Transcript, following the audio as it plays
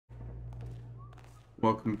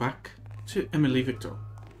Welcome back to Emilie Victor.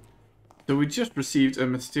 So we just received a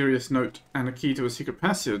mysterious note and a key to a secret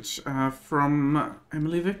passage from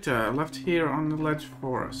Emilie Victor, left here on the ledge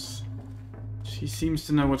for us. She seems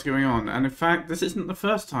to know what's going on, and in fact, this isn't the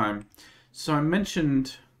first time. So I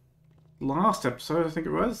mentioned last episode, I think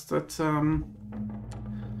it was, that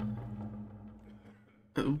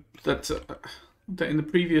that in the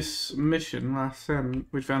previous mission, last Sen,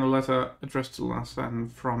 we found a letter addressed to last Sen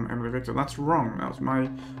from Emilie Victor. That's wrong. That was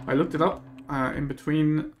I looked it up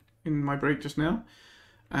in my break just now,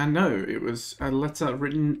 and no, it was a letter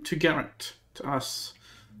written to Garrett, to us,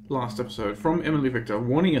 last episode, from Emilie Victor,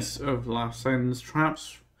 warning us of last Sen's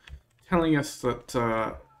traps, telling us that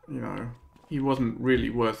you know, he wasn't really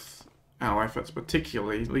worth our efforts,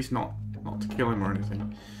 particularly, at least not to kill him or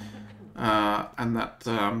anything, and that.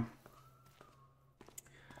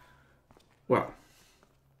 Well,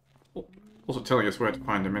 also telling us where to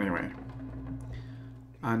find him anyway.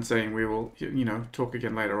 And saying we will, you know, talk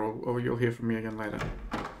again later, or you'll hear from me again later.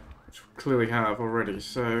 Which we clearly have already,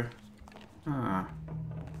 so...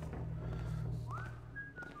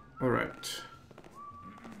 Alright.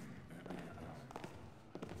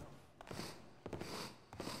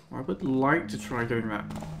 I would like to try getting that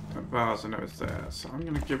vase, I know it's there, so I'm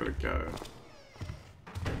going to give it a go.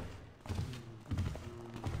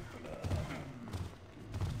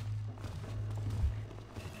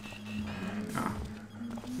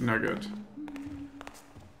 No good.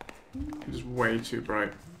 It is way too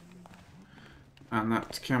bright. And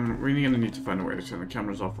that camera... We're really going to need to find a way to turn the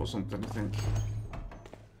cameras off or something, I think.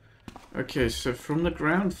 Okay, so from the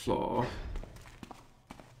ground floor...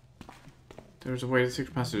 There's a way to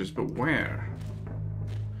secret passages, but where?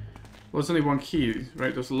 Well, there's only one key,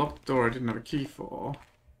 right? There's a locked door I didn't have a key for.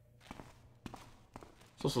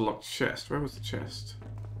 There's also a locked chest. Where was the chest?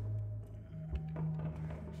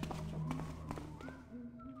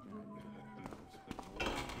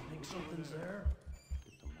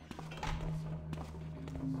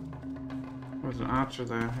 There's an archer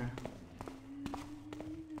there.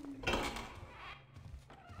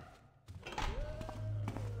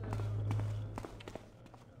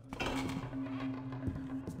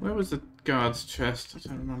 Where was the guard's chest? I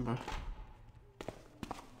don't remember.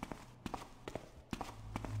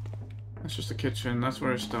 That's just the kitchen. That's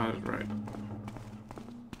where it started, right?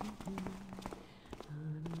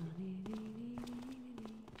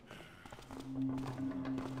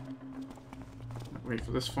 Wait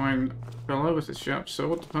for this fine fellow with his sharp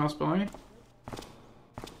sword to pass by.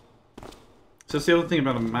 So that's the other thing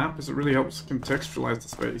about a map, is it really helps contextualize the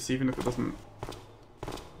space, even if it doesn't...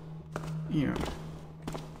 You know.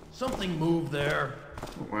 Something moved there.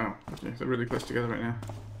 Oh wow, okay, they're really close together right now.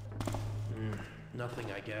 Nothing,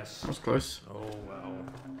 I guess. That was close. Oh, well.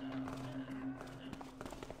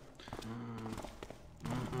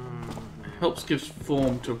 It helps give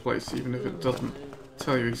form to a place, even if it doesn't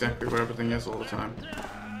tell you exactly where everything is all the time.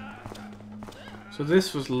 So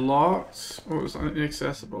this was locked, or it was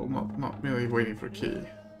inaccessible, not merely waiting for a key.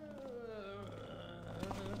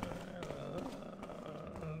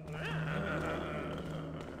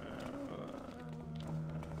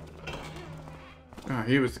 Ah,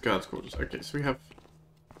 here was the guard's quarters. Okay, so we have...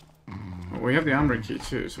 Well, we have the armory key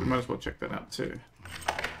too, so we might as well check that out too.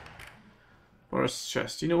 Forest's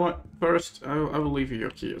chest. You know what? First, I will leave you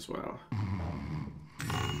your key as well.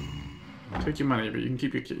 Take your money, but you can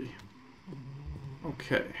keep your key.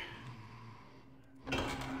 Okay.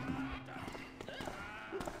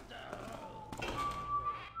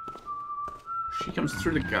 She comes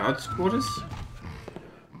through the guard's quarters?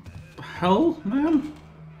 The hell, man?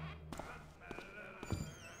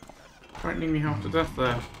 Frightening me half to death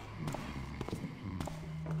there.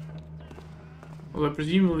 Although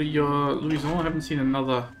presumably you're Louison. I haven't seen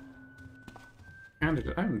another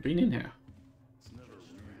candidate. I haven't been in here.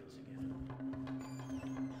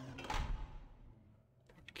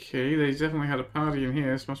 Okay, they definitely had a party in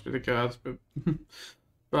here. This must be the guards, but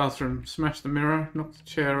bathroom. Smashed the mirror, knocked the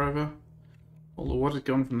chair over. All the water's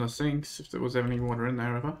gone from the sinks, if there was any water in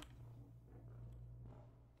there ever.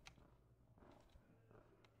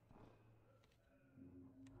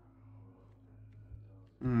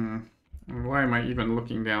 And why am I even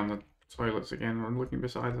looking down the toilets again? I'm looking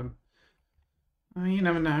beside them. Oh, you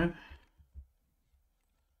never know.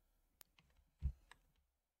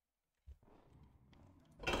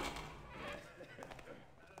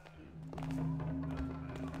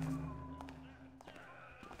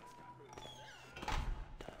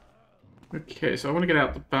 Okay, so I want to get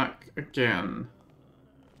out the back again.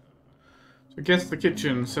 So I guess the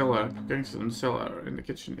kitchen cellar, going to the cellar in the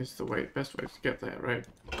kitchen is the best way to get there, right?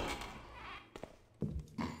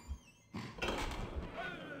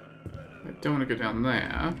 Don't want to go down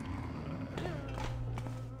there.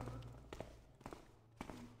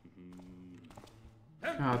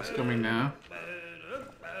 It's coming now.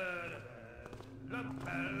 I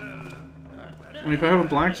mean, if I have a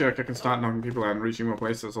blackjack, I can start knocking people out and reaching more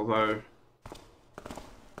places, although...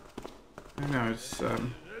 I don't know, it's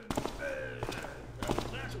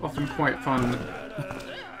often quite fun.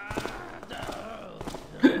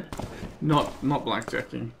 not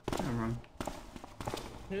blackjacking. Everyone.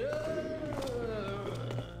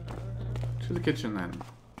 To the kitchen then.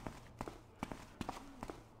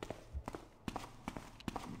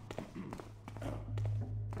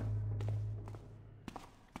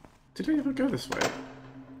 Did I ever go this way?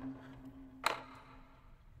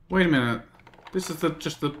 Wait a minute. This is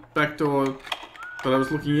just the back door that I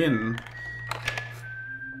was looking in.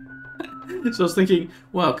 So I was thinking,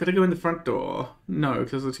 well, could I go in the front door? No,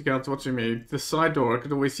 because the two guards watching me. The side door, I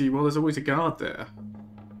could always see, well, there's always a guard there.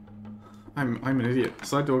 I'm an idiot. The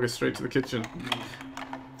side door goes straight to the kitchen.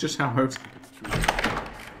 Just how I was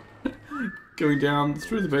going down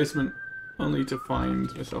through the basement, only to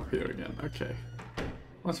find myself here again. Okay.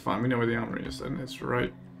 Well, that's fine. We know where the armory is, and it's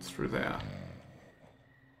right through there.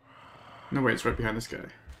 No way, it's right behind this guy.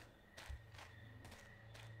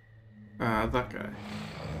 That guy.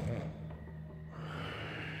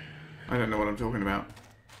 I don't know what I'm talking about.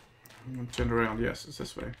 I'm turned around. Yes, it's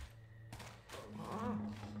this way.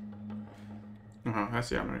 That's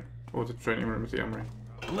the armory. Or the training room is the armory.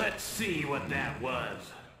 Let's see what that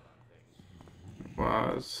was.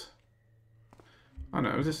 Oh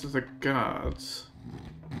no, this is the guards.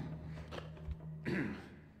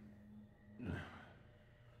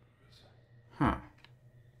 Huh.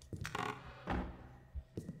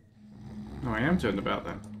 No, I am turned about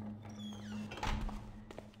then.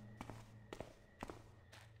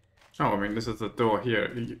 Oh, I mean, this is the door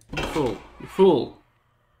here. You fool. You fool!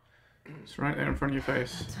 It's right there in front of your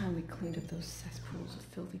face. That's how we cleaned up those cesspools of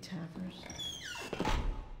filthy taverns.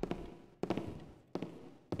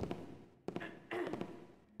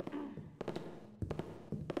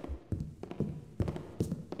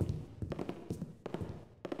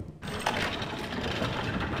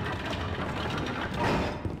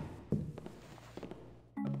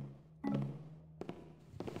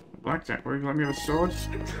 Blackjack, will you let me have a sword?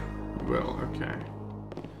 Well, okay.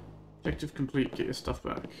 Objective complete, get your stuff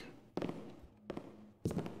back.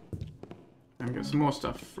 And get some more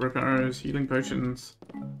stuff. Rip arrows, healing potions.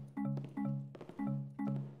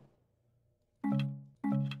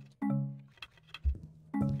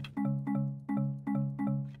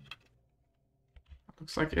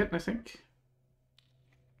 Looks like it, I think.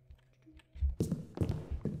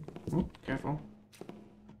 Oh, careful.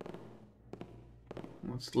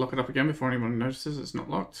 Let's lock it up again before anyone notices it's not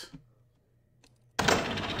locked.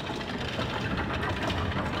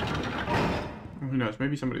 Who knows,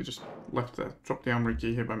 maybe somebody just dropped the armory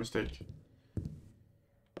key here by mistake.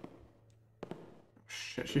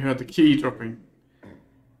 Shit, she heard the key dropping.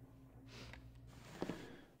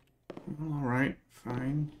 Well, alright,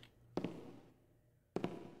 fine.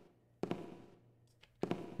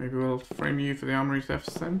 Maybe we'll frame you for the armory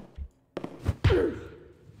thefts then?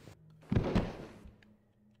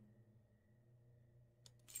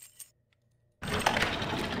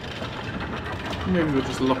 Maybe we'll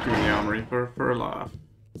just lock you in the armory for a laugh.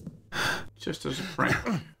 Just as a prank.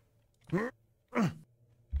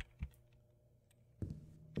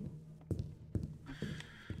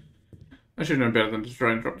 I should know better than to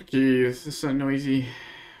try and drop the key. This is so noisy.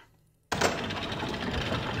 And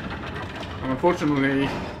unfortunately,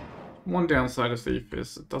 one downside of Thief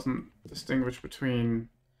is it doesn't distinguish between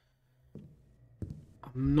a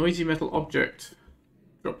noisy metal object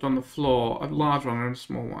dropped on the floor, a large one and a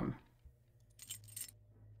small one.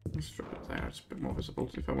 Let's drop it there. It's a bit more visible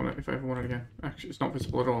if I ever want it again. Actually, it's not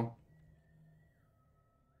visible at all.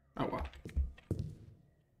 Oh well.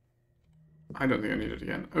 I don't think I need it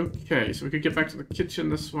again. Okay, so we could get back to the kitchen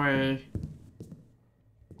this way.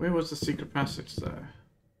 Where was the secret passage there?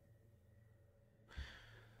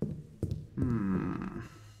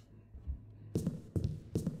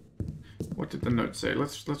 What did the note say?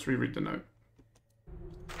 Let's reread the note.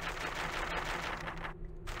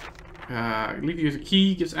 Leave you with a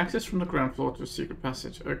key, gives access from the ground floor to a secret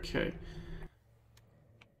passage. Okay.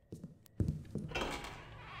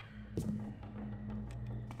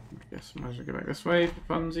 Guess I might as well go back this way for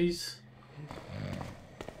funsies.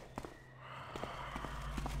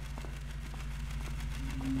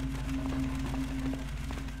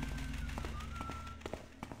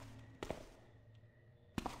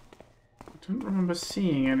 I don't remember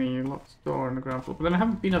seeing any locked door on the ground floor, but then I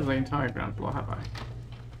haven't been over the entire ground floor, have I?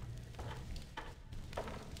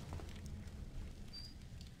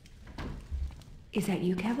 Is that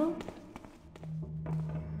you, Kevel?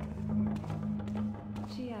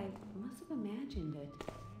 Gee, I must have imagined it.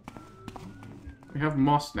 We have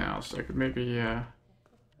moss now, so I could maybe,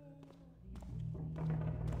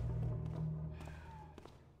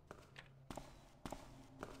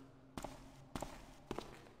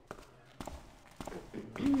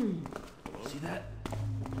 See that?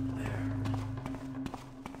 There.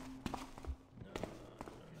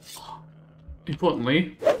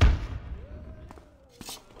 Importantly,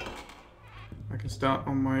 I can start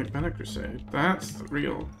on my banner crusade. That's the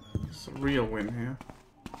real, it's a real win here.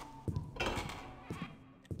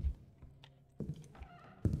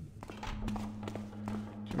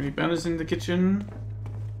 Too many banners in the kitchen?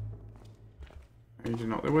 No, you do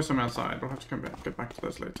not. There were some outside. We'll have to come back, get back to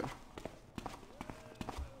those later.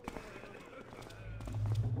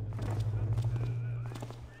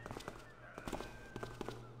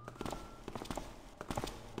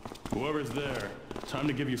 Whoever's there, time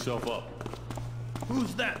to give yourself up.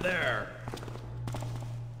 Who's that there?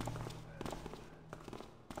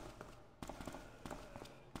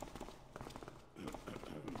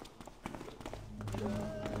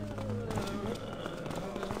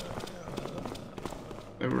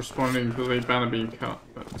 They were responding to the banner being cut,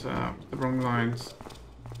 but the wrong lines.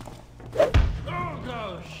 Oh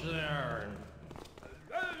gosh, there.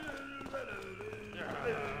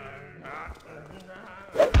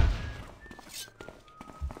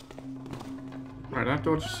 Right, that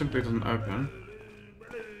door just simply doesn't open.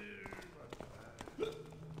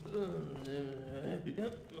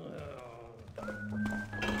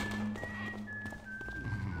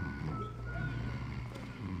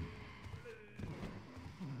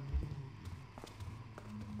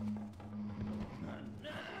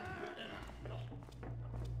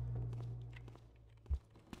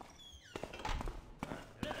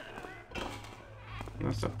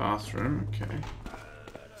 That's the bathroom, okay.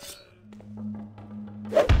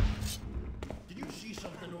 Did you see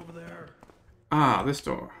something over there? Ah, this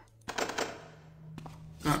door.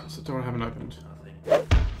 No, it's the door I haven't opened. Nothing.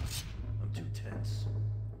 I'm too tense.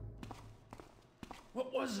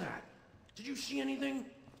 What was that? Did you see anything?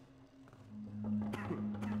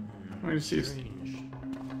 I need to see if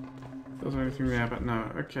there's anything there, but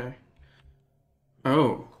no, okay.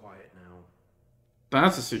 Oh, Quiet now.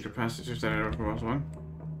 that's a secret passage if there ever was one.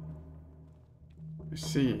 I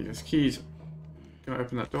see, there's keys. Can I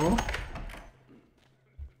open that door?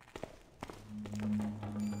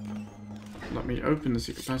 Let me open the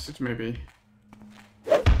secret passage, maybe.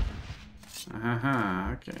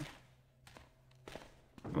 Aha, okay.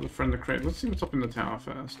 Another friend of crate. Let's see what's up in the tower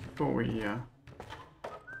first before we go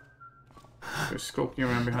skulking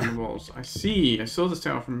around behind the walls. I see. I saw this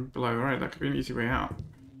tower from below. Alright, that could be an easy way out.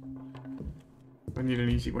 I need an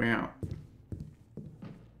easy way out.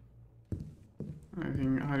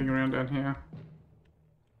 Anything hiding around down here?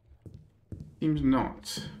 Seems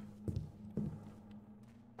not.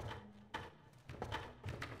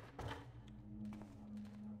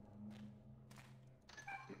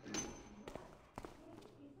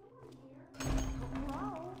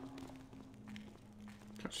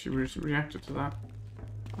 She reacted to that.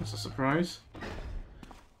 That's a surprise.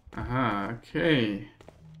 Aha, okay.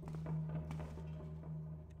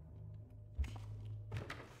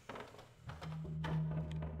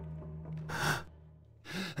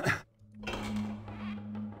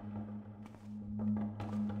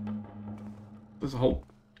 There's a whole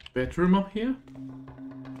bedroom up here?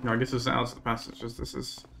 No, I guess this is out of the passages. This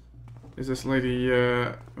is this lady,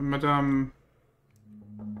 Madame...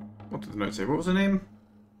 What did the note say? What was her name?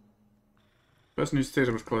 Person whose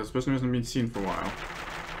theatre was closed. Person who hasn't been seen for a while.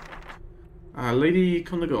 Lady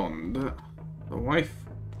Cunegonde. The wife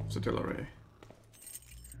of Sedilare.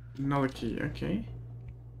 Another key, okay.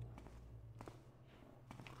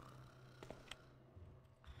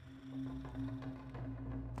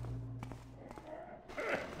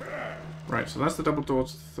 Right, so that's the double door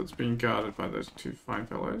that's being guarded by those two fine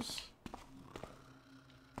fellows.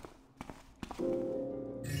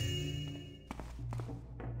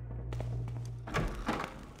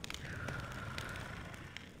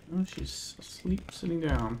 Oh, she's asleep, sitting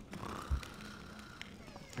down.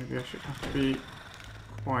 Maybe I should have to be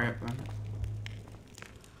quiet then.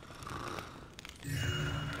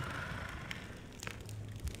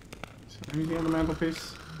 Is there anything on the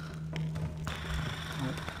mantelpiece?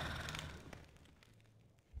 Oh.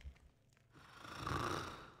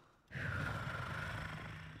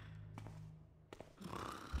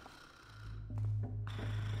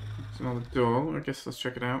 It's another door. I guess let's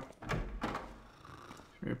check it out.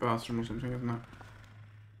 Maybe a bathroom or something, isn't it?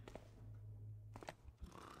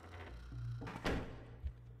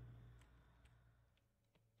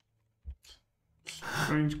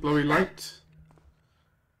 strange glowy light.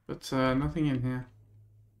 But nothing in here.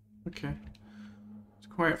 Okay. It's a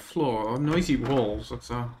quiet floor. Noisy walls. That's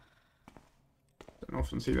don't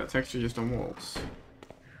often see that texture used on walls.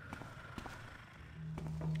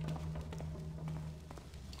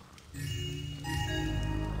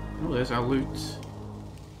 Oh, there's our loot.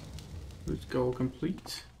 Loot goal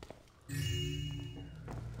complete.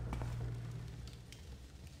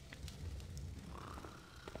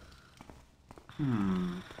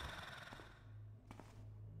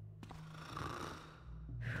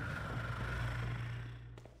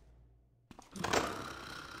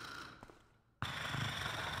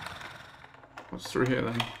 What's through here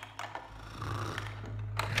then?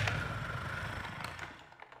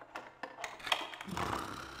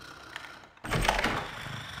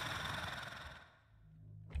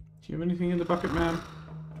 Do you have anything in the bucket, ma'am?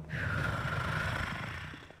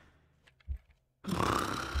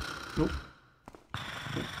 Nope.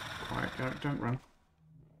 Oh, quiet, don't run.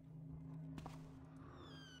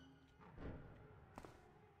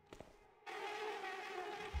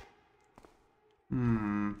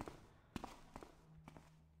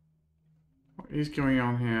 What is going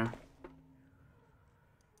on here?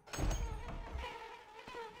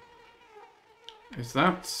 Is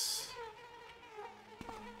that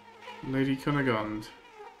Lady Cunegonde?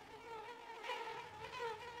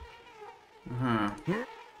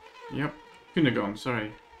 Yep, Cunegonde,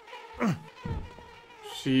 sorry.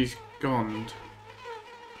 She's gone.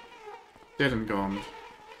 Dead and gone.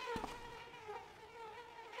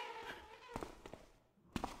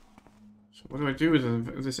 So what do I do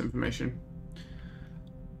with this information?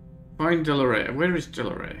 Find Delaray. Where is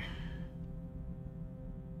Delaray?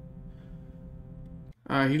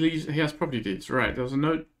 He has property deeds, right. There was a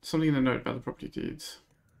note, something in the note about the property deeds.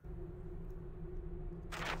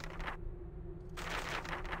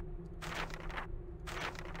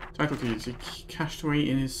 Title deeds, he cached away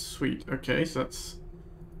in his suite. Okay, so that's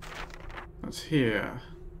here.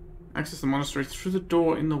 Access the monastery through the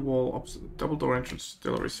door in the wall opposite the double door entrance to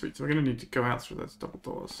Delaray suite. So we're going to need to go out through those double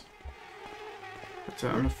doors. But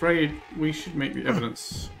I'm afraid we should make the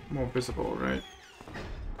evidence more visible, right?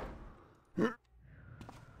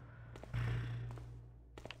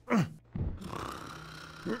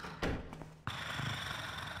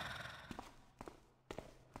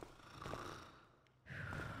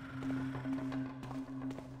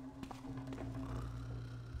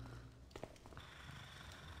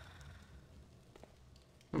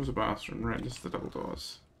 That was a bathroom, right? This is the double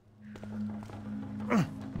doors.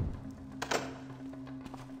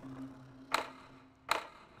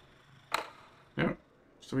 Yep.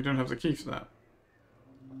 So we don't have the key for that.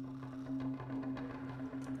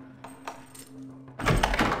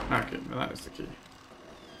 Okay, well that is the key.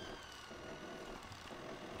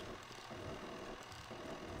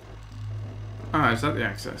 Ah, is that the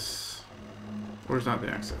access? Or is that the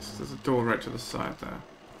access? There's a door right to the side there.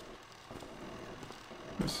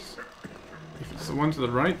 If it's the one to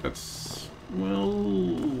the right, that's, well,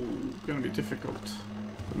 going to be difficult.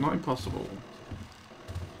 But not impossible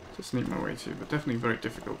to sneak my way to, but definitely very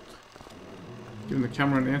difficult. Given the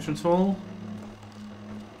camera in the entrance hall.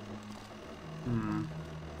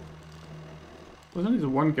 There's only the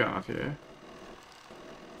one guard here.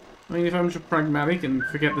 I mean, if I'm just pragmatic and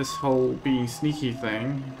forget this whole being sneaky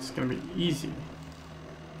thing, it's going to be easy.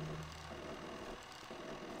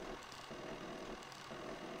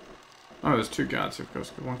 Oh, there's two guards, of course,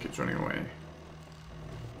 because one keeps running away.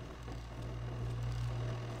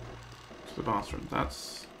 To the bathroom.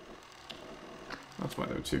 That's why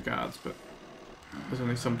there were two guards, but there's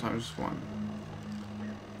only sometimes one.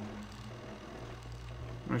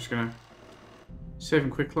 I'm just gonna save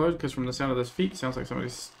and quick load, because from the sound of those feet, it sounds like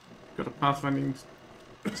somebody's got a pathfinding,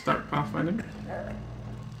 start pathfinding.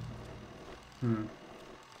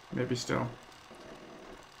 Maybe still.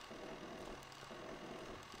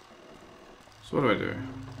 So what do I do?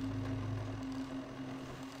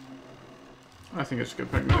 I think I should go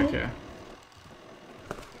pragmatic here.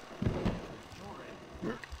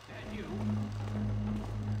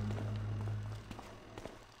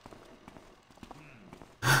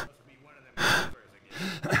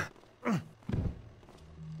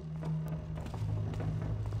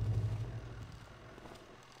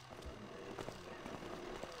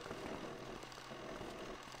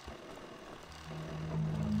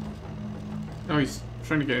 Oh, he's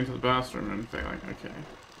trying to get into the bathroom and failing. Okay.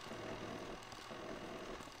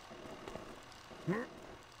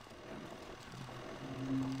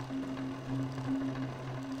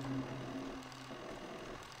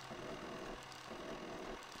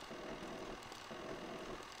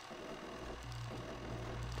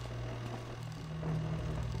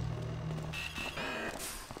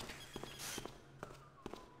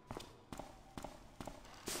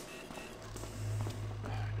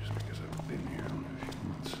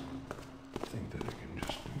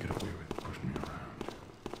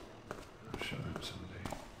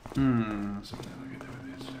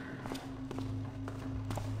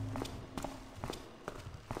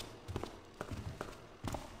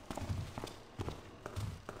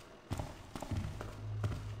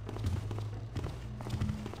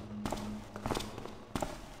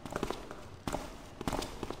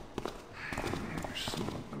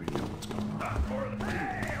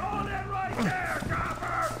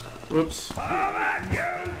 Whoops.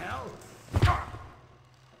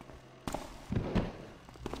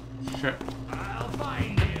 Shit. I'll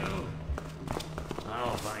find you.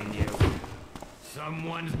 I'll find you.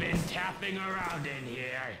 Someone's been tapping around in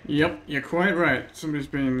here. Yep, you're quite right. Somebody's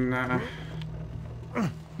been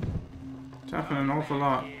tapping an awful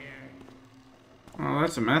lot. Oh,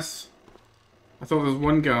 that's a mess. I thought there was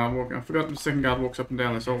one guard walking. I forgot the second guard walks up and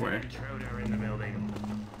down this hallway. Intruder in the building.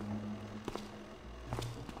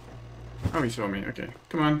 Oh, he saw me. Okay,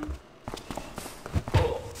 come on.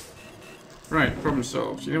 Right, problem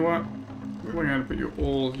solved. You know what? We're going to put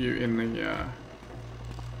you in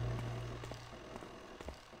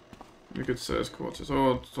the good sir's quarters,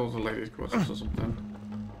 or the ladies' quarters or something.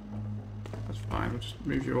 That's fine. We'll just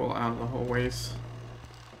move you all out of the hallways.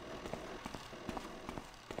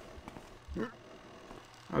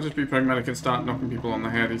 I'll just be pragmatic and start knocking people on the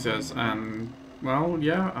head, he says, and, well,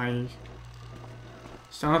 yeah, I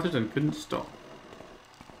started and couldn't stop.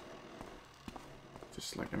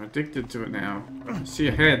 Just like I'm addicted to it now. I see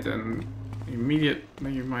a head and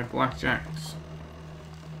immediately my blackjack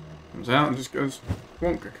comes out and just goes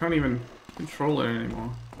wonk. I can't even control it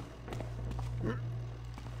anymore.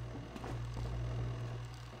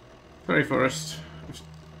 Sorry, Forrest. It's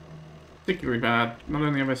particularly bad. Not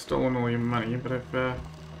only have I stolen all your money, but I've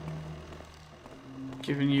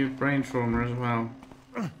given you brain trauma as well.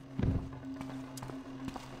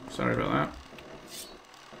 Sorry about that.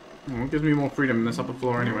 Well, it gives me more freedom in this upper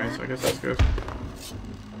floor anyway, so I guess that's good.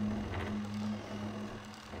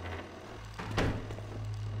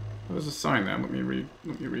 There's a sign there. Let me read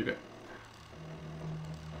it.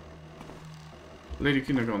 Lady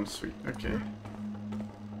Cunegonde's suite. Okay.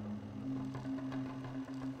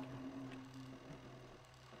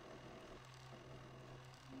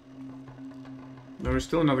 There is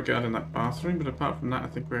still another guard in that bathroom, but apart from that, I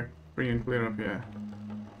think we're free and clear up here.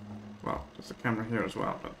 Well, there's a camera here as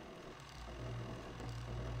well, but...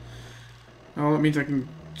 Oh, that means I can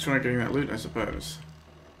try getting that loot, I suppose.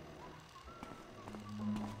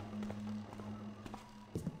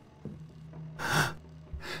 I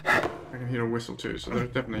can hear a whistle too, so there's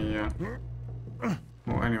definitely...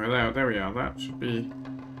 Well, anyway, there we are. That should be...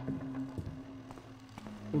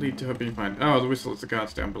 lead to her being fine. Oh, the whistle is the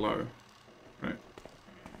guards down below. Right.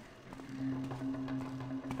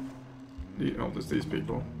 Oh, there's these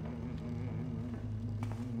people.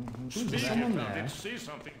 There's someone there. See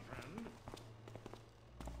something, friend.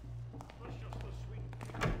 What's just the sweet?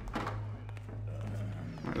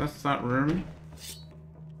 Right, that's that room.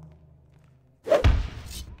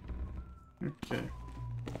 Okay.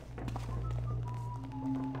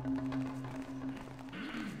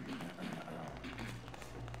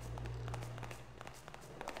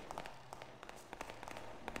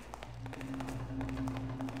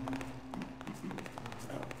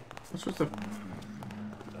 What's with the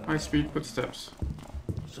high-speed footsteps?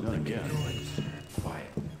 Something again. noise. Quiet.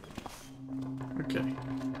 Okay.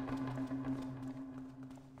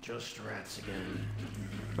 Just rats again.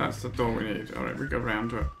 That's the door we need. Alright, we go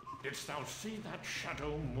round to it. Didst thou see that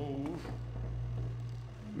shadow move?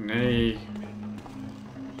 Nay.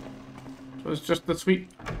 It was just the sweet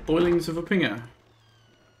boilings of a pinger.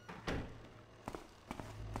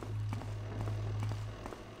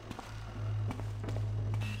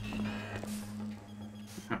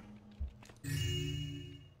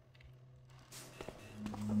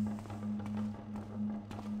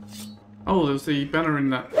 Oh, there's the banner in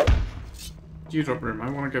that dewdrop room. I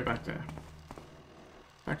want to go back there.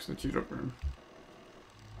 Back to the dewdrop room.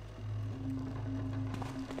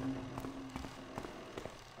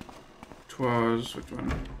 Twas... which one?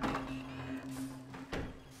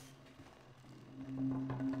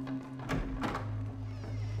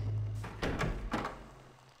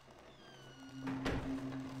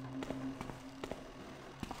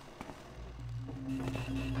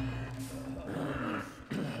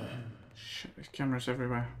 Shit, there's cameras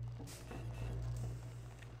everywhere.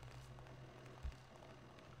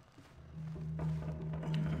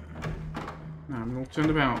 Now I'm all turned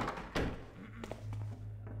about.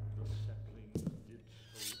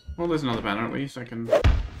 Well, there's another banner at least. I can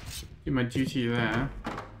do my duty there.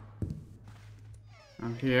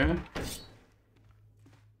 And here.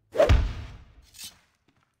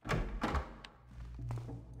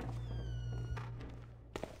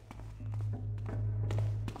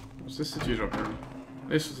 this the dewdrop room?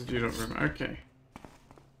 This was the dewdrop room. Okay.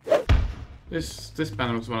 This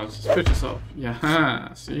banner was what I was suspicious of.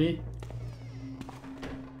 Yeah, see?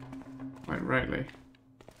 Quite rightly.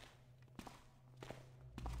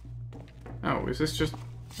 Oh, is this just...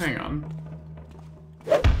 Hang on.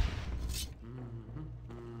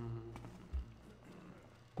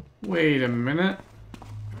 Wait a minute.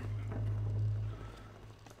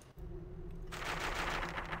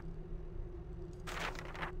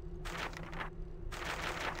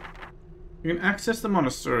 You can access the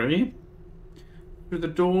monastery through the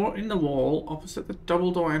door in the wall opposite the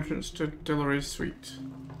double door entrance to Delare's suite.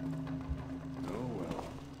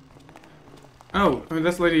 Oh, I mean,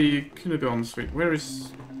 that's Lady Cunegonde's suite. Where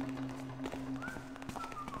is...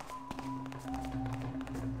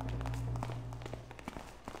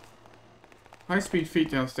 High-speed feet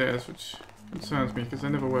downstairs, which concerns me because I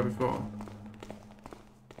never were before.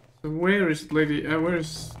 So where is where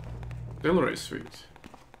is Delare's suite?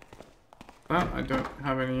 That I don't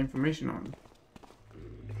have any information on.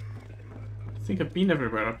 I think I've been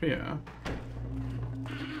everywhere up here.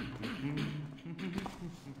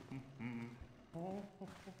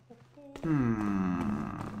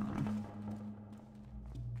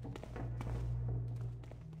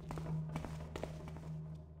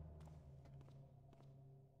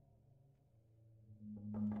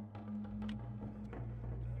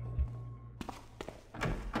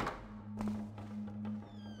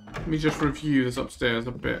 Let me just review this upstairs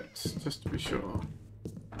a bit, just to be sure.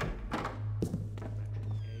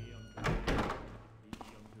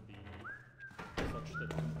 Such that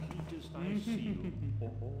complete is thy seal,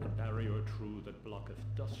 a barrier true that blocketh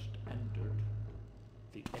dust and dirt.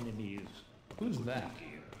 The enemies. Who's that?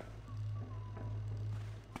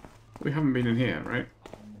 We haven't been in here, right?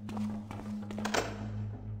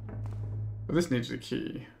 But this needs a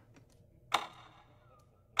key.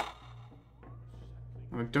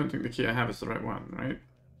 I don't think the key I have is the right one, right?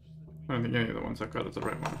 I don't think any of the ones I've got is the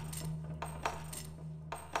right one.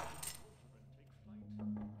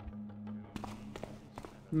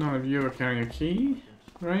 None of you are carrying a key,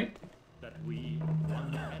 right? That we,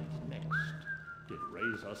 one and next, did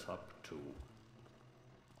raise us up to.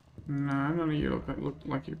 No, none of you look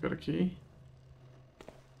like you've got a key.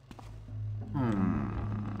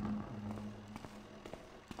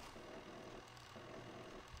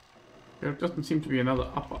 There doesn't seem to be another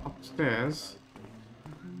upstairs.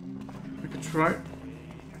 I could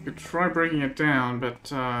try breaking it down,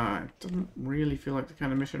 but it doesn't really feel like the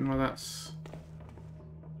kind of mission where that's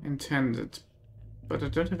intended. But I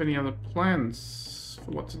don't have any other plans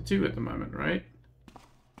for what to do at the moment, right?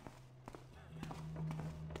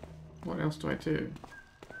 What else do I do?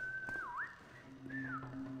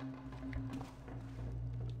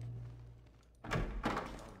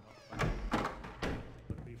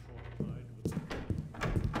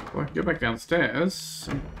 Well, I can go back downstairs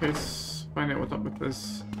in case, find out what's up with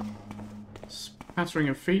this spattering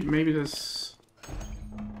of feet. Maybe there's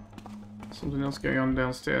something else going on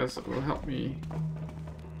downstairs that will help me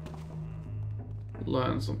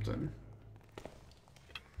learn something.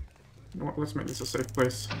 You know what, let's make this a safe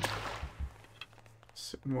place.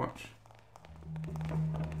 Sit and watch.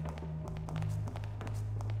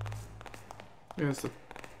 There's the...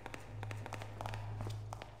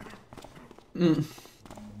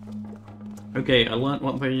 Okay, I learnt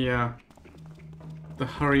what the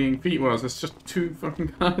hurrying feet was. It's just two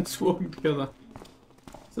fucking guards walking together.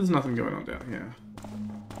 So there's nothing going on down here.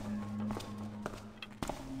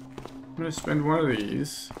 I'm gonna spend one of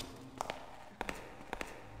these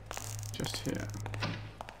just here.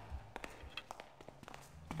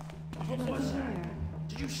 What was that?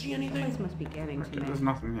 Did you see anything? This must be getting Okay, to me. there's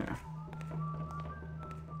nothing here.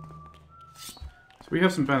 So we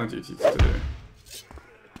have some banner duties to do.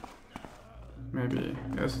 Maybe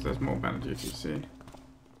there's more banner duties, see?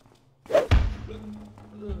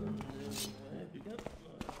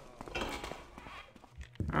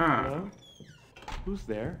 Ah. Hello? Who's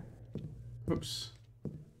there? Oops.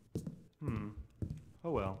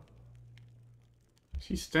 Oh well.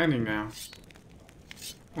 She's standing now.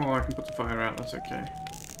 Oh, I can put the fire out, that's okay.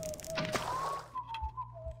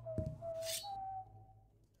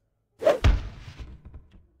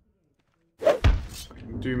 So I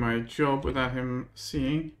can do my job without him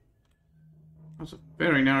seeing. That's a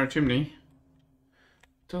very narrow chimney.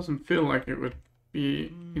 Doesn't feel like it would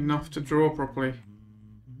be enough to draw properly.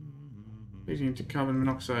 Leading into carbon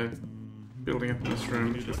monoxide building up in this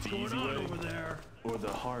room. What's going on over there? Or the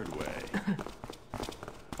hard way?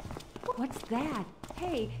 What's that?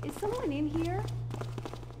 Hey, is someone in here?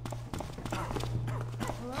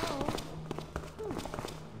 Hello?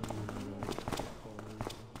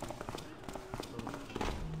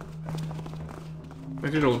 I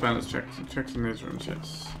did all the balance checks in these rooms,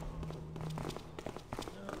 yes.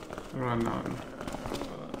 There are none.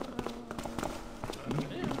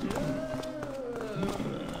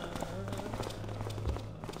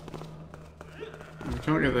 We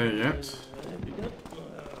can't get there yet.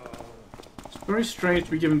 It's very strange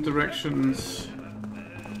to be given directions.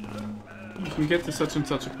 You can get to such and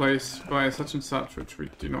such a place via such and such, which we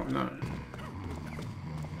do not know.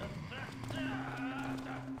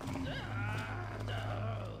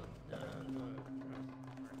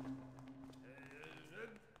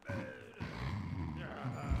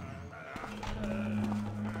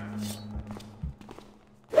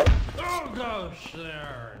 Oh gosh,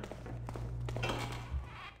 there.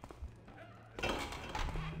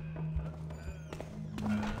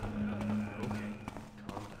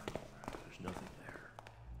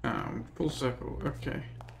 Full circle, okay.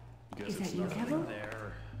 Is that you, Kevin?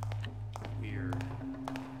 There. Weird.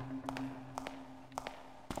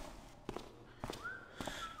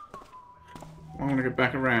 I want to go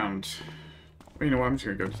back around. Well, you know what, I'm just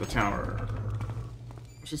going to go to the tower.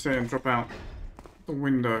 I should say and drop out the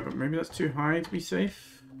window, but maybe that's too high to be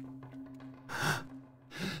safe.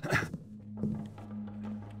 I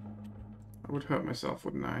would hurt myself,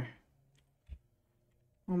 wouldn't I?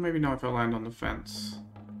 Well, maybe not if I land on the fence.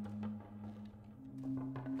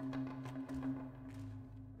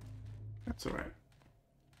 That's alright.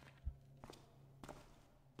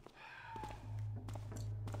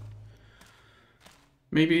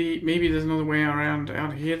 Maybe there's another way around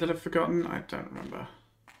out here that I've forgotten. I don't remember.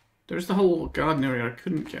 There's the whole garden area I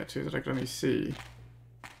couldn't get to that I could only see.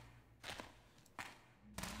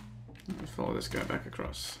 Let me follow this guy back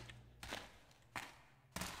across.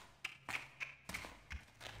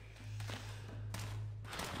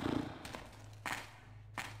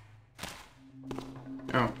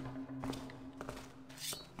 Oh.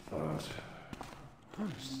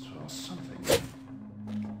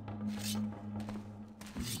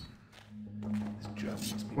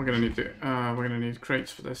 We're gonna need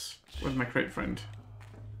crates for this. Where's my crate friend?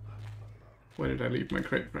 Where did I leave my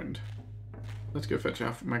crate friend? Let's go fetch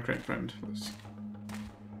my crate friend.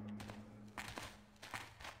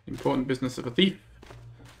 Important business of a thief.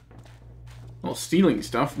 Not stealing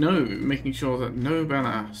stuff, no. Making sure that no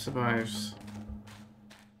banner survives.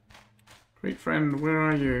 Crate friend, where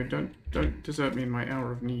are you? Don't desert me in my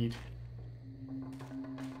hour of need.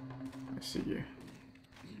 I see you.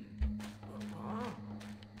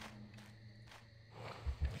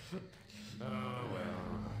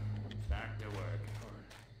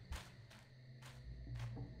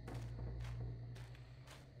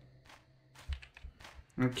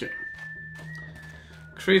 Okay.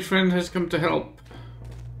 Crate friend has come to help.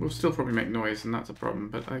 We'll still probably make noise, and that's a problem,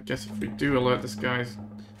 but I guess if we do alert this guy,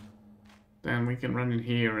 then we can run in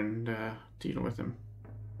here and deal with him.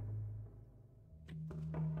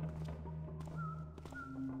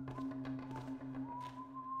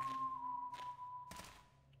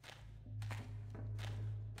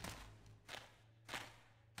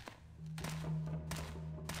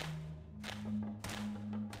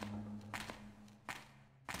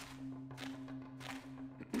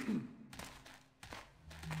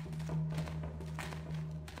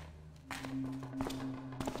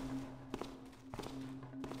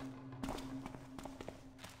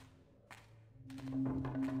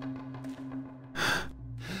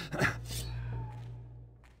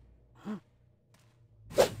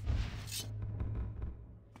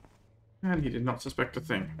 And he did not suspect a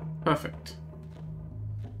thing. Perfect.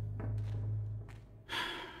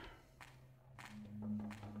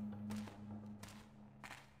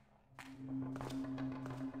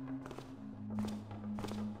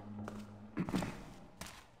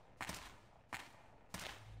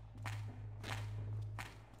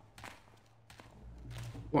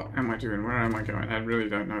 What am I doing? Where am I going? I really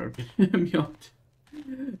don't know.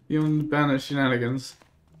 Beyond banner shenanigans.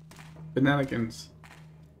 Bananigans.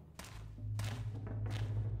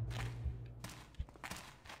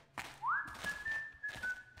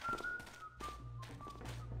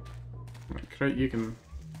 Right, you can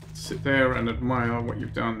sit there and admire what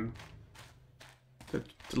you've done. The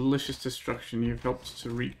delicious destruction you've helped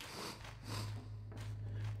to wreak.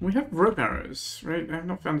 We have rope arrows, right? I have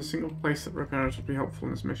not found a single place that rope arrows would be helpful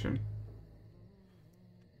in this mission.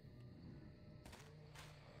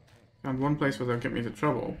 Found one place where they'll get me into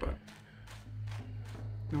trouble, but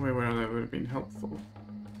no way where they would have been helpful.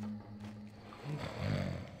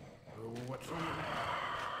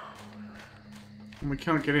 And we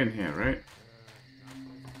can't get in here, right?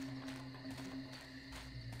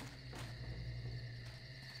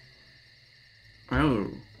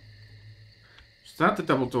 that the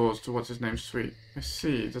double doors to what's his name's suite? I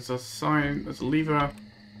see. There's a sign, there's a lever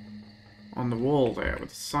on the wall there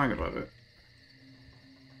with a sign above it.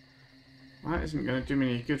 That isn't going to do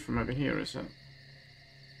me any good from over here, is it?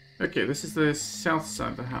 Okay, this is the south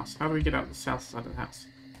side of the house. How do we get out the south side of the house?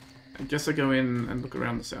 I guess I go in and look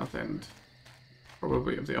around the south end.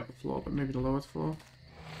 Probably of the upper floor, but maybe the lower floor.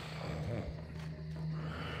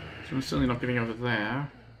 So I'm certainly not getting over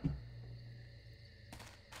there.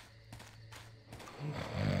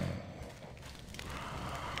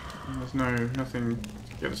 And there's nothing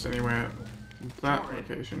to get us anywhere from that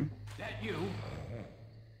location. That you?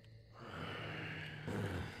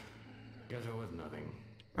 Guess it was nothing.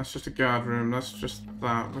 That's just a guard room. That's just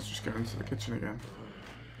that. Let's just go into the kitchen again.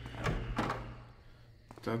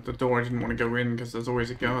 The door I didn't want to go in because there's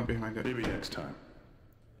always a guard behind it. Maybe next time.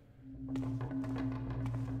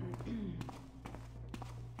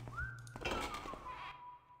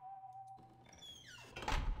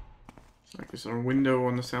 Like, is there a window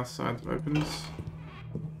on the south side that opens?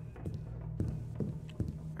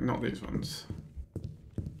 Not these ones.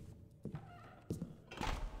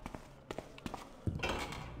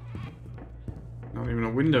 Not even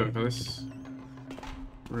a window for this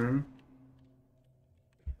room.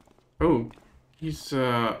 Oh, he's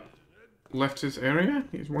left his area?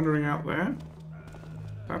 He's wandering out there?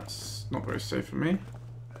 That's not very safe for me.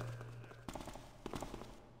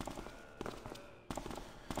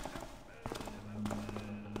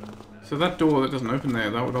 So that door that doesn't open there,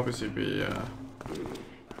 that would obviously be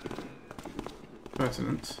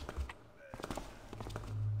pertinent.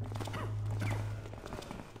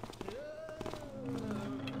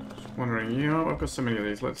 Just wondering, you know, I've got so many of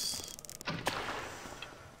these, let's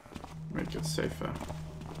make it safer.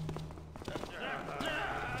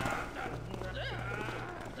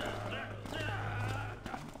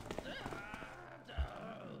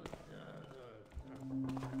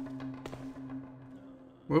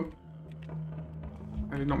 Whoop.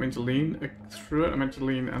 I did not mean to lean through it, I meant to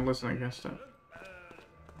lean and listen against it.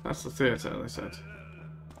 That's the theatre, they said.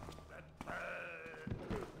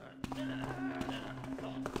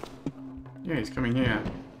 Yeah, he's coming here.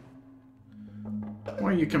 Why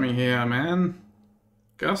are you coming here, man?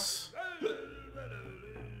 Gus? You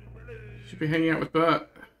should be hanging out with Bert.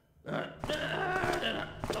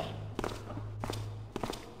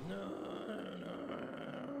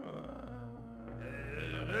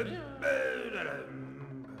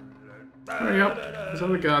 Hurry up. There's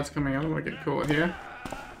other guards coming. I don't want to get caught here.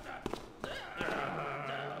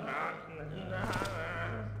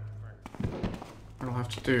 I'll have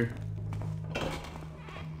to do.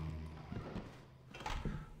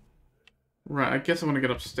 Right, I guess I want to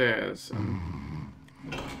get upstairs.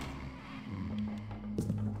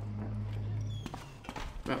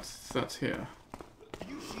 That's here.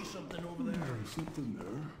 You see something over there? Something there?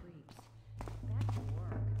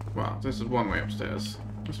 Wow, this is one way upstairs.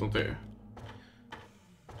 This will do.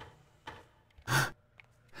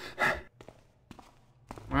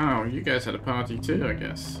 Wow, you guys had a party too, I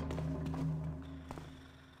guess.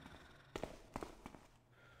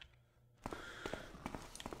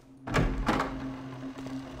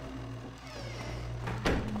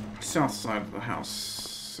 South side of the house.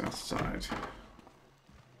 South side.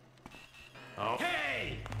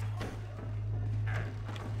 Okay!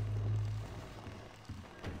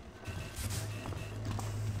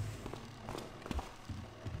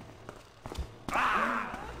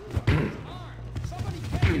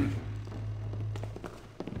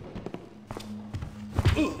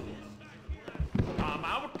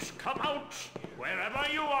 Come out, wherever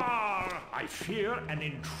you are. I fear an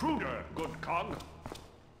intruder, good cog.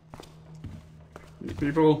 You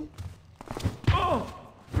people. Oh!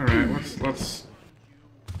 Alright, let's...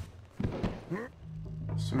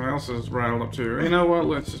 Someone else is riled up too. You know what,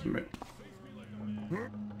 let's just make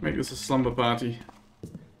this a slumber party.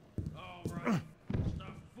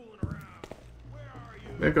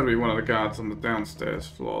 They've got to be one of the guards on the downstairs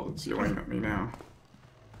floor that's yelling at me now.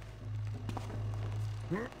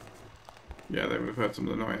 Yeah, they would have heard some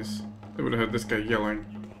of the noise. They would have heard this guy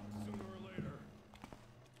yelling.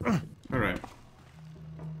 Alright.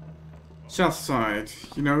 South side.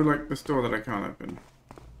 You know, like this door that I can't open.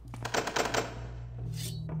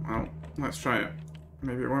 Well, let's try it.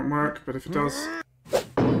 Maybe it won't work, but if it does...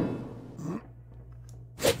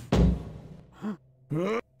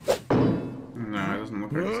 No, it doesn't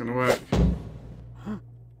look like it's gonna work.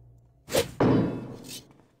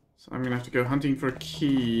 So I'm gonna have to go hunting for a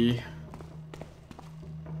key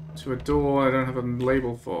to a door I don't have a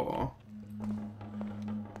label for.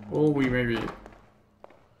 Or we maybe...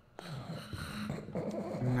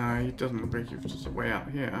 No, it doesn't look like you've just a way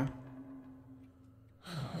out here.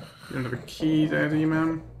 You don't have a key there, do you,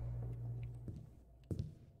 ma'am?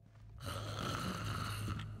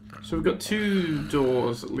 So we've got 2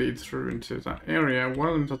 doors that lead through into that area. One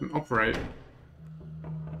of them doesn't operate,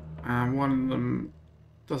 and one of them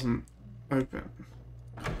doesn't open.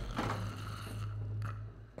 I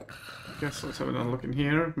guess let's have another look in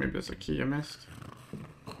here. Maybe there's a key I missed.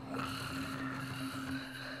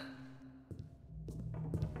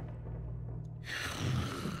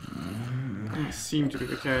 Doesn't seem to be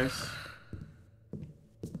the case.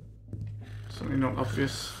 Certainly not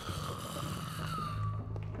obvious.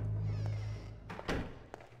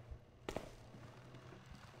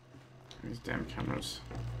 These damn cameras.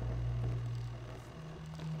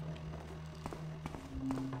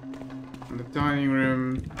 And the dining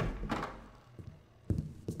room,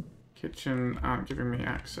 kitchen aren't giving me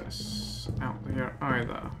access out here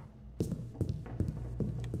either.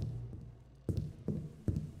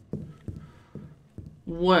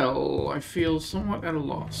 Well, I feel somewhat at a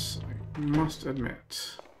loss, I must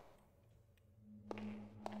admit.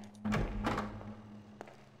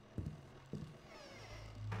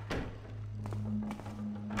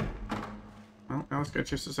 Well, now let's get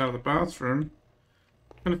Justus out of the bathroom.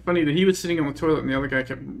 Kind of funny that he was sitting on the toilet and the other guy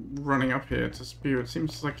kept running up here to spew. It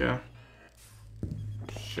seems like a...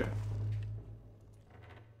 shit.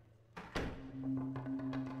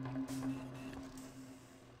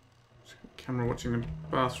 Camera watching the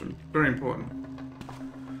bathroom. Very important.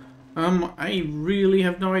 I really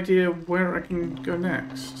have no idea where I can go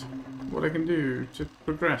next. What I can do to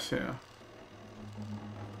progress here.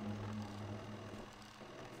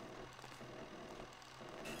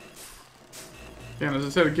 Again, as I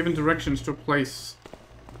said, given directions to a place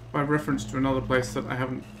by reference to another place that I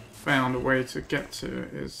haven't found a way to get to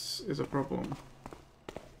is a problem.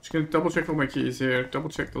 Just gonna double check all my keys here, double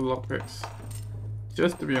check the lockpicks,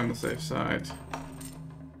 just to be on the safe side.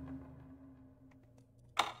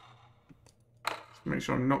 Just make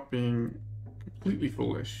sure I'm not being completely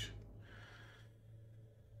foolish.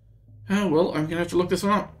 Oh well, I'm gonna have to look this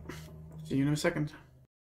one up. See you in a second.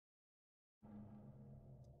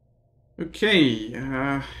 Okay,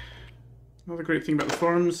 another great thing about the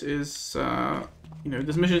forums is, you know,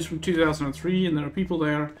 this mission is from 2003 and there are people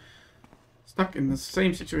there stuck in the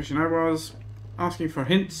same situation I was, asking for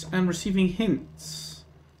hints and receiving hints.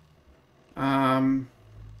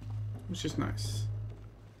 Which is nice.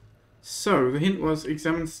 So, the hint was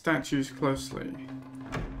examine statues closely.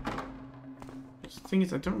 The thing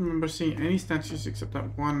is, I don't remember seeing any statues except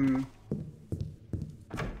that one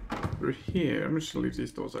over here. I'm just going to leave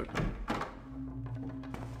these doors open.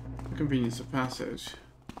 Convenience of passage.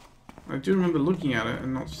 I do remember looking at it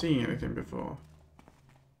and not seeing anything before.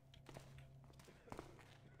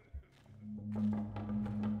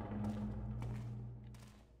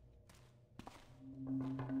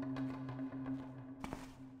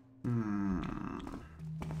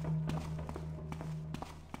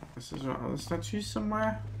 This is what other statues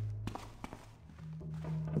somewhere.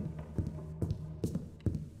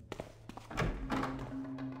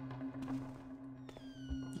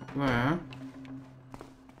 There.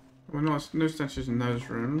 Well, no statues in those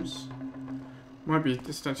rooms. Might be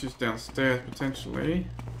the statues downstairs, potentially.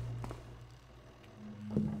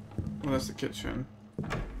 Well, that's the kitchen.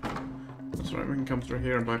 That's right, we can come through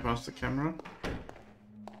here and bypass the camera.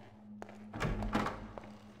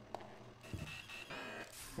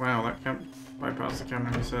 Wow, that can't bypass the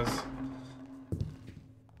camera, he says.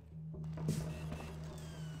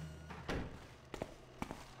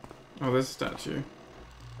 Oh, there's a statue.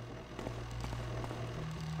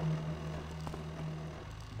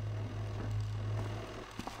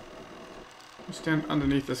 We stand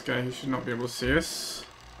underneath this guy, he should not be able to see us.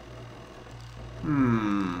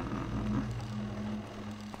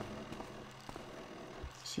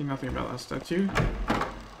 See nothing about that statue.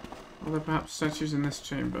 Are there perhaps statues in this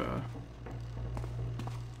chamber?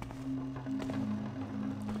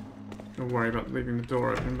 Don't worry about leaving the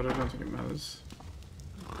door open, but I don't think it matters.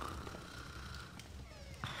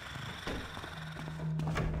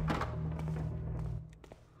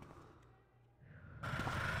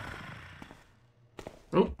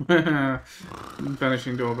 Oh,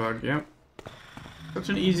 vanishing door bug, yep. Such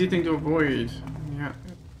an easy thing to avoid. Yeah,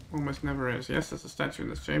 it almost never is. Yes, there's a statue in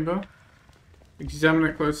this chamber. Examine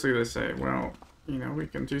it closely, they say. Well, you know, we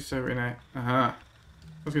can do so in a... I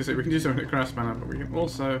was going to say, we can do so in a crass manner, but we can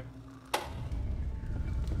also...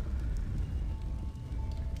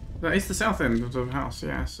 That is the south end of the house,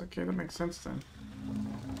 yes. Okay, that makes sense then.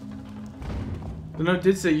 The note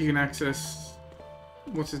did say you can access...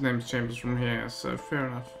 What's his name's chambers from here, so fair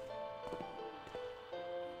enough.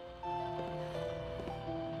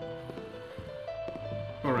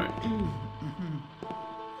 Alright.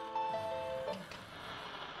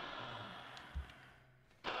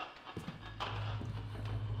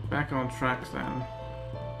 Back on track then.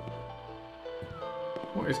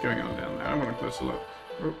 What is going on down there? I want a closer look.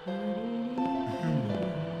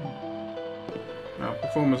 Now,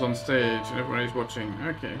 performers on stage and everybody's watching.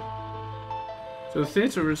 Okay. So the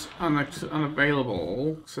theatre is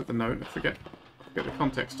unavailable, said the note. I forget the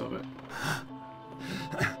context of it.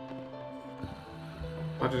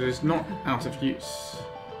 But it is not out of use.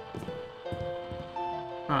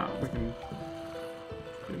 Ah, we can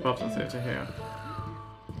be above the theatre here.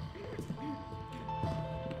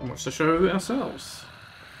 And watch the show ourselves.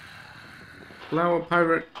 Flower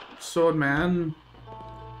pirate swordman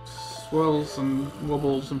swirls and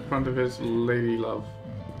wobbles in front of his lady love.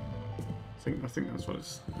 I think that's what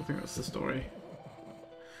it's. I think that's the story.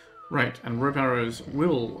 Right, and rope arrows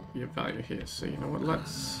will be of value here. So you know what?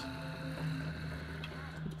 Let's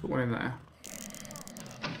put one in there.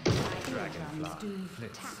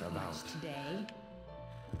 Today.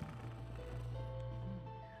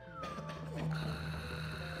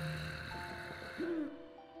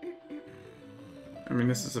 I mean,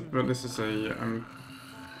 this is a.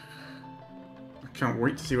 I can't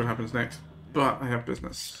wait to see what happens next. But I have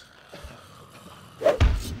business.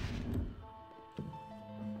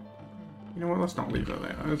 You know what? Let's not leave that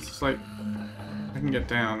there. It's just like I can get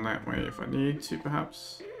down that way if I need to,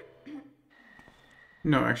 perhaps.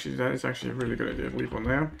 No, actually, that is actually a really good idea to leave one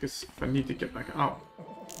there, because if I need to get back up,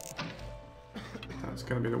 that's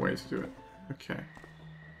going to be the way to do it. Okay.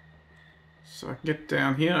 So I can get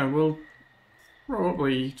down here. I will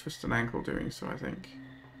probably twist an ankle doing so, I think.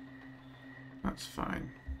 That's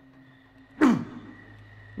fine.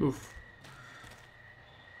 Oof.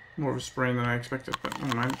 More of a sprain than I expected, but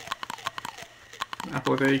never mind. An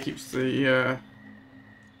apple a day keeps the,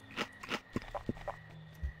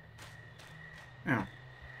 Ow.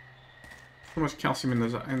 So much calcium in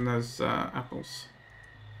those apples.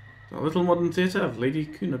 The Little Modern Theatre of Lady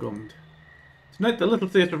Cunigund. Tonight, the Little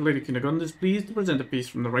Theatre of Lady Cunigund is pleased to present a piece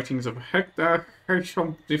from the writings of Hector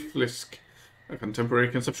Hirschhoflisk, a contemporary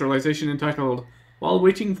conceptualization entitled While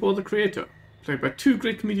Waiting for the Creator, played by two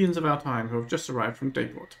great comedians of our time who have just arrived from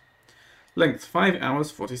Dayport. Length 5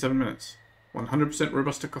 hours 47 minutes. 100%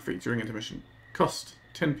 Robusta coffee during intermission. Cost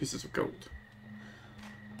 10 pieces of gold.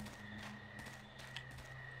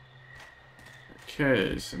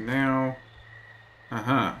 Okay, so now...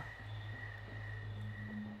 Aha.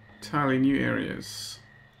 Entirely new areas.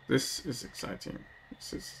 This is exciting.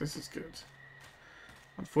 This is good.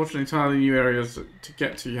 Unfortunately, entirely new areas to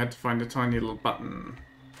get to, you had to find a tiny little button.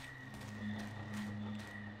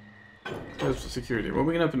 Close for security. Well,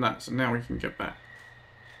 we can open that, so now we can get back.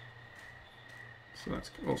 So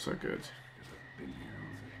that's also good.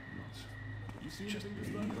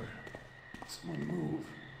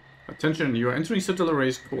 Attention, you are entering Sir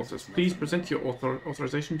Delare's quarters. Please present your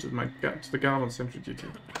authorization to the guard on sentry duty.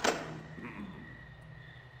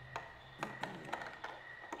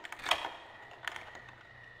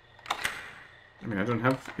 I mean, I don't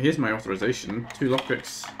have... Here's my authorization. 2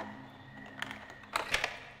 lockpicks.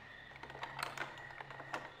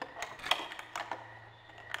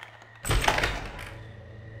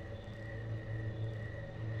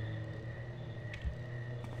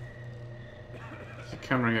 There's a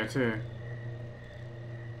camera here too.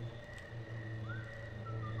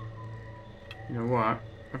 You know what?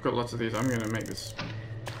 I've got lots of these. I'm going to make this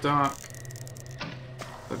dark.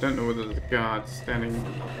 I don't know whether the guard's standing...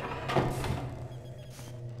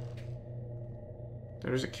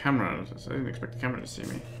 There is a camera, so I didn't expect the camera to see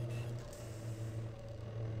me.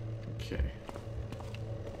 Okay.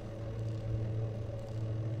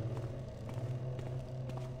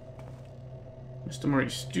 Mr.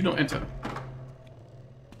 Maurice, do not enter.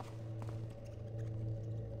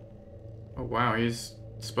 Oh wow, he's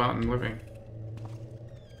Spartan living.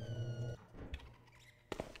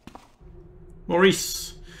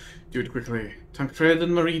 Maurice! Do it quickly. Tancred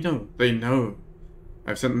and Marie know. They know.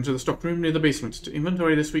 I've sent them to the stockroom near the basement to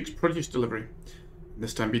inventory this week's produce delivery.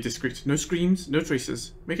 This time be discreet. No screams, no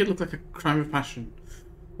traces. Make it look like a crime of passion.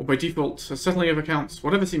 Or by default, a settling of accounts,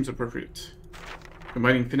 whatever seems appropriate.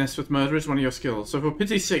 Combining finesse with murder is one of your skills, so for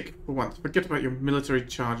pity's sake, for once, forget about your military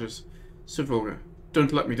charges. So vulgar.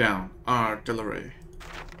 Don't let me down. R. Delare.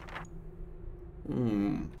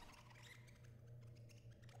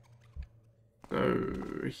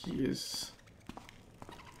 So, he is...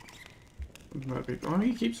 Oh,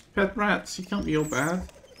 he keeps pet rats. He can't be all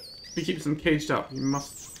bad. He keeps them caged up. He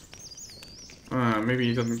must... maybe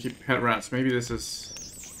he doesn't keep pet rats. Maybe this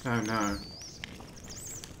is... Oh no.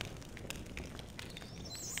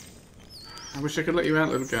 I wish I could let you out,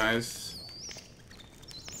 little guys.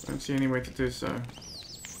 Don't see any way to do so.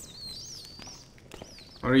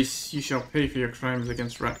 Maurice, you shall pay for your crimes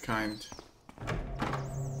against ratkind.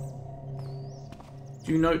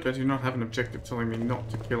 Do note I do not have an objective telling me not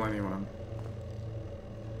to kill anyone.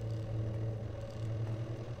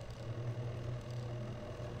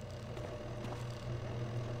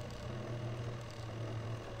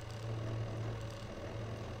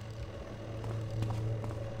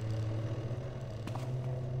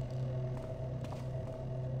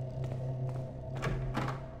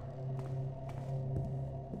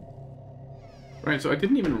 Right, so I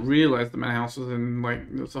didn't even realize the manor house was in, like,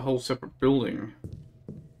 it's a whole separate building.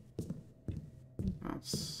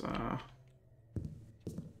 That's,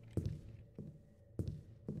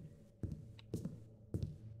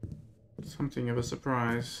 something of a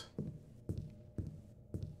surprise.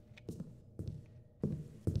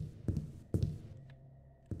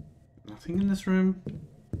 Nothing in this room.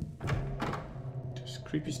 Just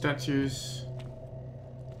creepy statues.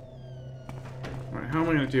 Right, how am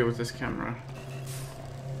I going to deal with this camera?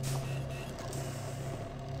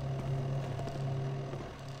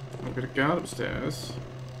 I've got a guard upstairs.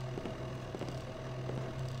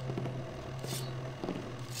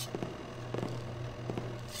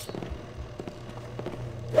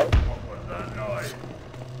 What was that noise?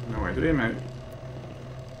 No idea, mate.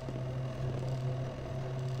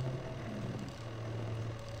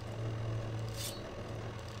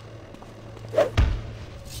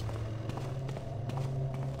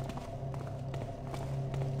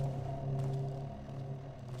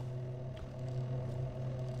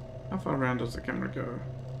 How far around does the camera go?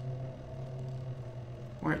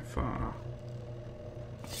 Quite far.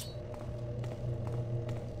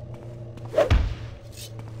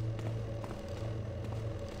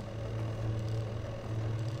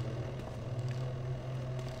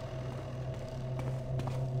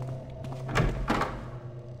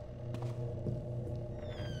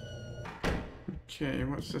 Okay,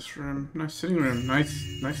 what's this room? Nice sitting room.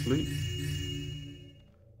 Nice loot.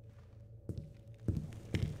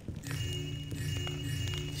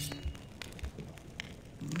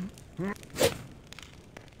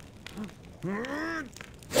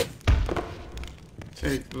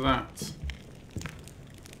 Take that.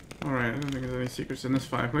 Alright, I don't think there's any secrets in this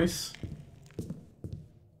fireplace.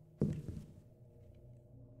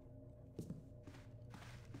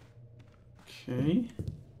 Okay.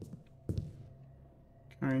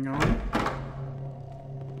 Carrying on.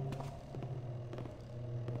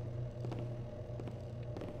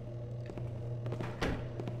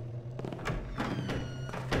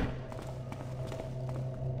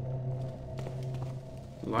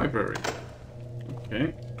 Library.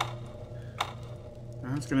 Okay.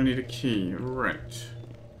 That's gonna need a key. Right.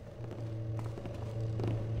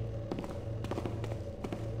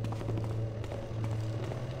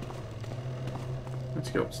 Let's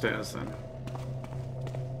go upstairs then.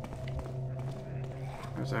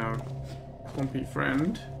 There's our clumpy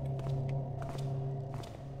friend.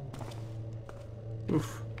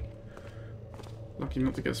 Oof. Lucky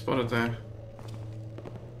not to get spotted there.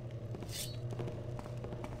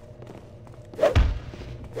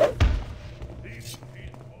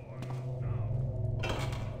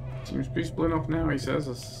 Seems peaceful enough now, he says,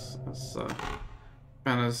 as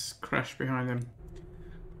banners crash behind him.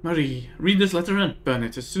 Marie, read this letter and burn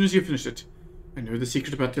it as soon as you finish it. I know the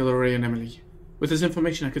secret about Delray and Emilie. With this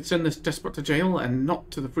information, I could send this despot to jail, and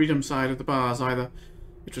not to the freedom side of the bars either.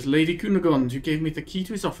 It was Lady Cunegonde who gave me the key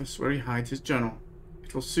to his office, where he hides his journal.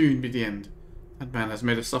 It will soon be the end. That man has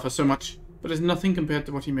made us suffer so much, but is nothing compared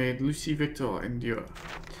to what he made Emilie Victor endure.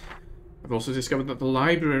 I've also discovered that the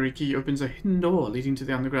library key opens a hidden door leading to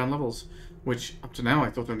the underground levels, which, up to now,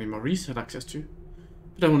 I thought only Maurice had access to.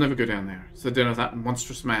 But I will never go down there. It's the den of that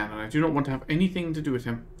monstrous man, and I do not want to have anything to do with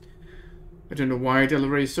him. I don't know why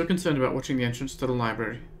Delray is so concerned about watching the entrance to the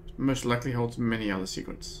library. It most likely holds many other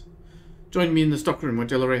secrets. Join me in the stockroom where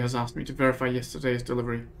Delray has asked me to verify yesterday's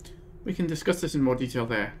delivery. We can discuss this in more detail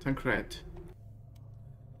there. Tancred.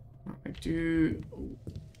 I do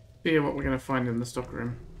fear what we're going to find in the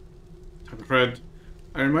stockroom. Tancred,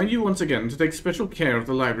 I remind you once again to take special care of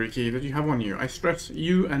the library key that you have on you. I stress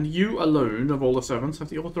you and you alone of all the servants have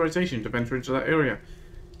the authorization to venture into that area.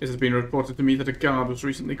 It has been reported to me that a guard was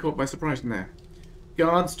recently caught by surprise in there.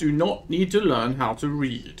 Guards do not need to learn how to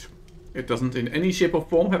read. It doesn't in any shape or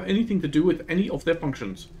form have anything to do with any of their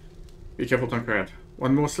functions. Be careful, Tancred.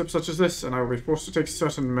 One more slip such as this, and I will be forced to take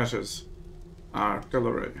certain measures.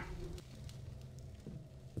 Delray.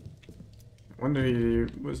 I wonder he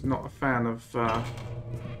was not a fan of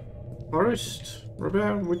Forest?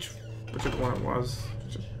 Robert? Whichever one it was.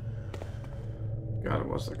 God, it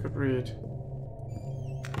was that could read.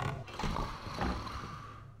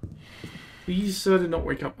 Please, sir, do not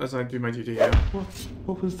wake up as I do my duty here.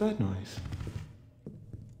 What was that noise?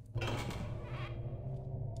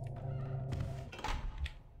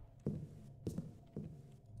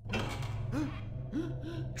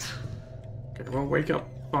 Okay, well, wake up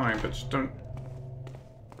fine, but just don't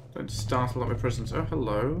startle up my presence. Oh,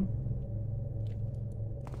 hello.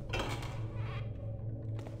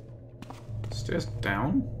 Stairs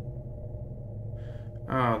down?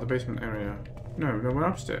 Ah, the basement area. No, we're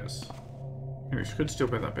upstairs. We could still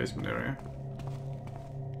be that basement area.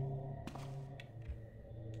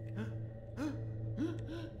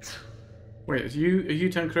 Wait, are you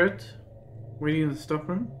Tancred? Waiting in the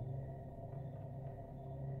stockroom?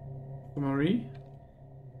 For Marie?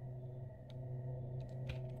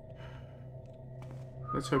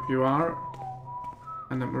 Let's hope you are.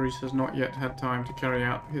 And that Maurice has not yet had time to carry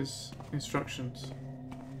out his instructions.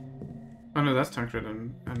 Oh no, that's Tancred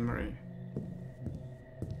and Marie.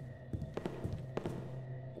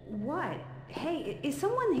 What? Hey, is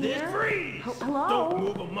someone here? Freeze! Hello? Don't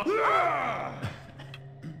move a muscle.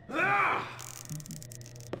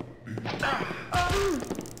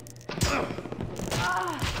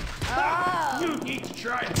 You need to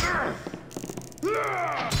try it.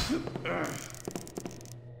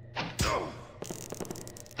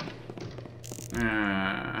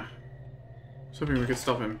 Was hoping we could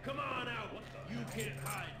stop him. Come on out. You can't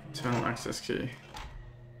hide. Internal access key.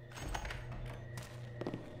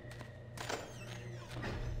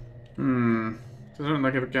 I don't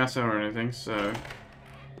like a gas hour or anything, so...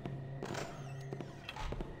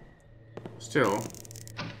 Still.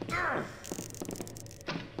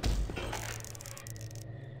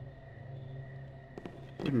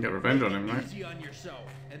 We can get revenge on him, right? Easy on yourself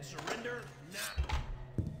and surrender now.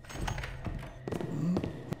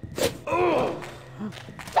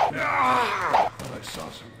 Thought I saw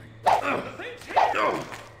something.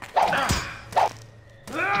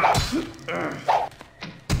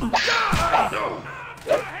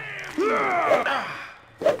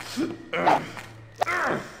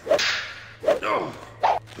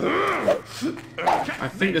 I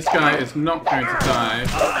think this guy is not going to die.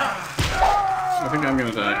 I think I'm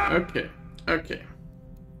going to die. Okay. Okay.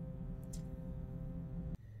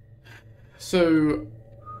 So,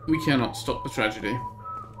 we cannot stop the tragedy.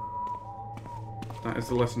 That is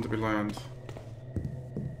the lesson to be learned.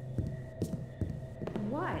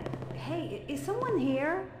 What? Hey, is someone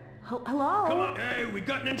here? Hello? Come on. Hey, we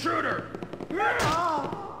got an intruder.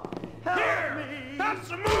 Oh, Here, have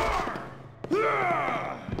some more.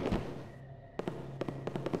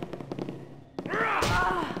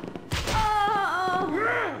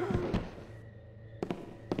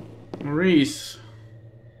 Maurice!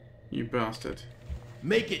 You bastard.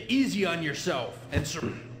 Make it easy on yourself and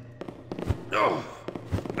surrender. Oh,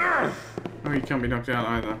 you can't be knocked out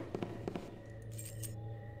either.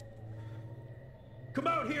 Come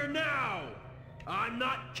out here now. I'm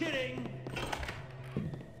not kidding.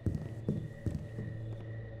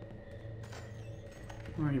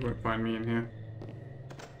 Oh, you won't find me in here.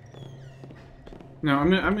 No, I'm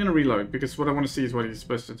gonna reload because what I want to see is what he's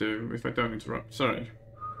supposed to do if I don't interrupt. Sorry.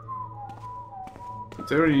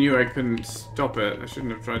 Since I already knew I couldn't stop it, I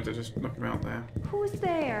shouldn't have tried to just knock him out there. who's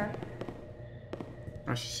there?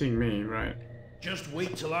 Oh, she's seeing me, right? Just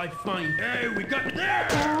wait till I find. Hey, we got it there.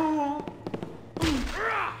 There.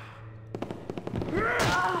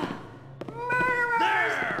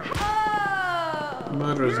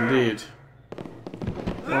 Murderers indeed.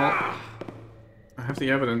 Well, I have the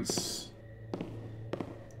evidence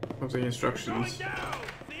of the instructions. Going down.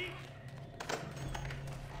 See?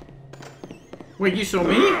 Wait, you saw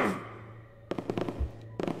me?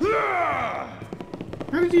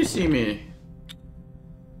 How did you see me?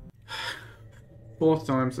 Fourth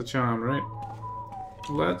time's the charm, right?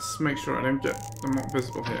 Let's make sure I don't get them not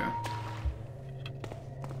visible here.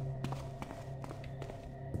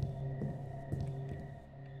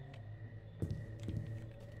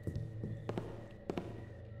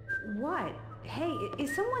 What? Hey,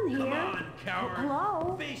 is someone here? Come on, coward.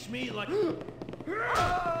 Hello? Face me like.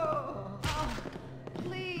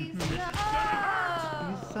 Please, This is no! gonna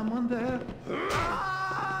hurt. Is someone there?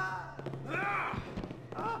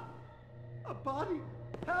 A body?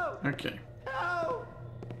 Help! Okay. Help!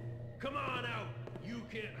 Come on out. You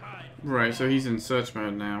can't hide. Right, so he's in search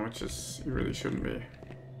mode now, which is... he really shouldn't be.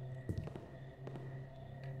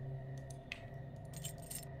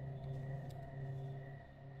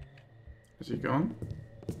 Is he gone?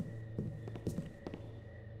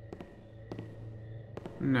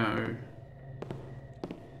 No.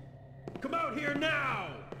 Come out here now.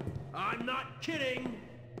 I'm not kidding.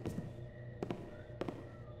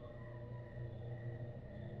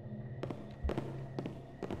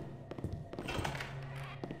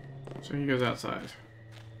 So he goes outside.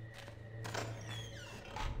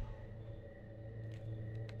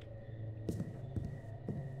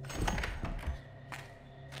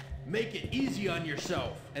 Make it easy on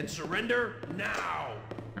yourself and surrender now.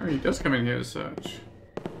 Oh, he does come in here to search.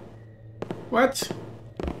 What?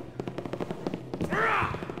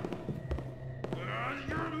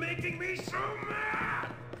 You're making me so mad.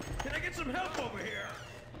 Can I get some help over here?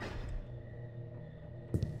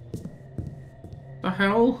 The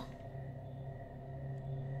hell?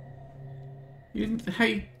 He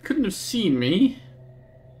couldn't have seen me.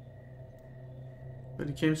 But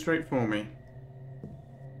he came straight for me.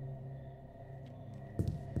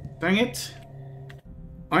 Dang it.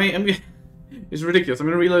 It's ridiculous. I'm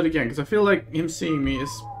gonna reload again because I feel like him seeing me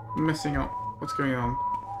is messing up what's going on.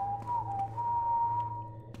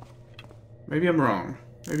 Maybe I'm wrong.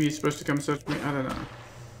 Maybe he's supposed to come search me. I don't know.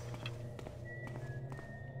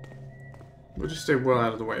 We'll just stay well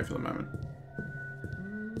out of the way for the moment.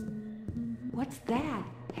 What's that?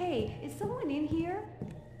 Hey, is someone in here?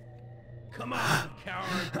 Come on,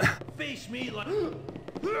 coward. Face me like...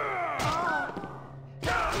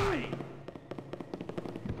 Die!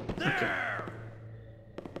 There!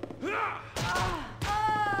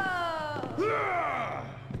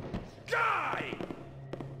 Die!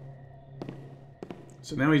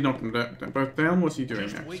 So now he's knocking them both down. What's he doing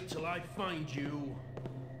Just next? wait till I find you.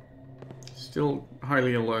 Still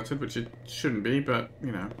highly alerted, which it shouldn't be, but,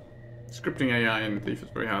 you know. Scripting AI in Thief is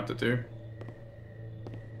very hard to do.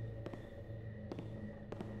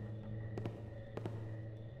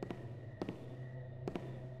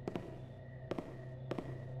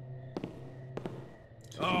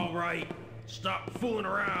 All right, stop fooling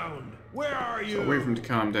around. Where are you? So wait for him to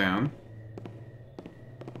calm down.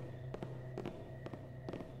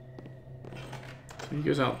 So he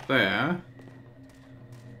goes out there.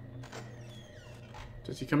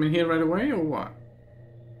 Does he come in here right away, or what?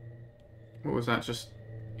 What was that? Just...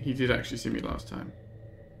 He did actually see me last time.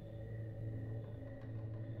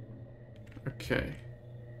 Okay.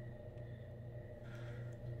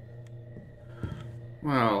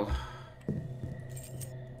 Well...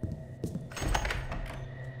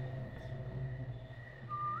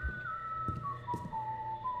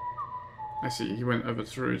 I see, he went over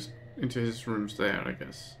through into his rooms there, I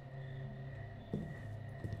guess.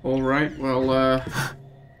 Alright, well,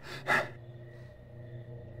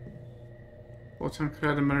 What's on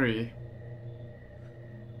Claire de Marie?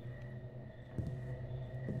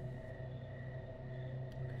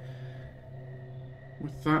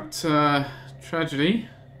 With that, tragedy,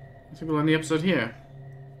 I think we'll end the episode here.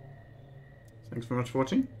 Thanks very much for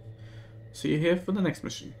watching. See you here for the next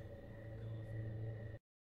mission.